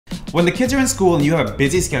When the kids are in school and you have a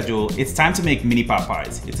busy schedule, it's time to make mini pot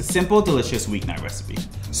pies. It's a simple, delicious weeknight recipe.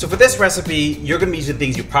 So for this recipe, you're gonna be using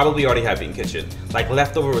things you probably already have in your kitchen, like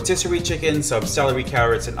leftover rotisserie chicken, some celery,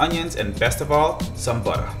 carrots, and onions, and best of all, some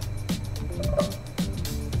butter.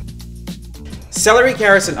 Celery,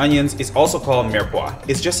 carrots, and onions is also called mirepoix.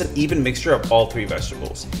 It's just an even mixture of all three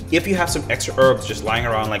vegetables. If you have some extra herbs just lying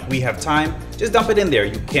around like we have time, just dump it in there,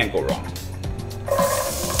 you can't go wrong.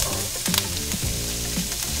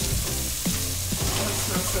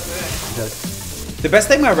 The best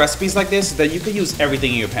thing about recipes like this is that you can use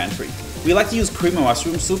everything in your pantry. We like to use cream and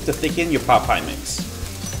mushroom soup to thicken your pot pie mix.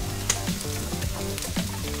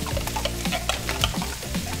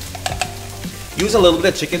 Use a little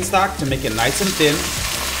bit of chicken stock to make it nice and thin.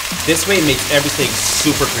 This way it makes everything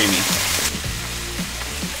super creamy.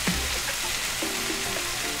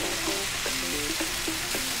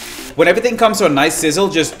 When everything comes to a nice sizzle,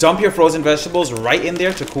 just dump your frozen vegetables right in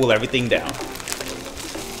there to cool everything down.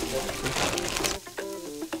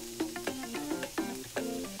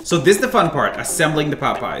 So this is the fun part, assembling the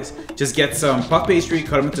pot pies. Just get some puff pastry,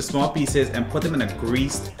 cut them into small pieces, and put them in a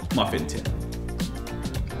greased muffin tin.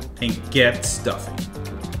 And get stuffing.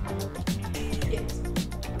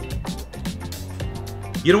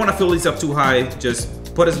 You don't want to fill these up too high,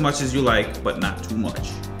 just put as much as you like, but not too much.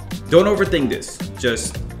 Don't overthink this,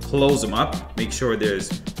 just close them up, make sure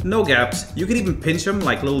there's no gaps. You can even pinch them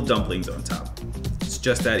like little dumplings on top. It's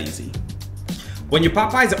just that easy. When your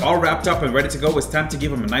pot pies are all wrapped up and ready to go, it's time to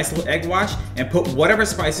give them a nice little egg wash and put whatever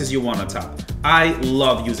spices you want on top. I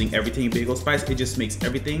love using everything bagel spice, it just makes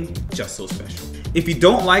everything just so special. If you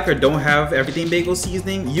don't like or don't have everything bagel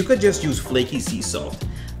seasoning, you could just use flaky sea salt.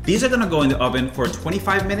 These are gonna go in the oven for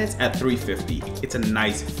 25 minutes at 350. It's a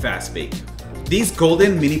nice fast bake. These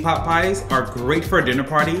golden mini pot pies are great for a dinner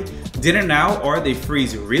party, dinner now, or they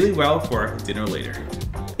freeze really well for dinner later.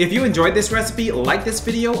 If you enjoyed this recipe, like this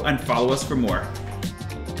video and follow us for more.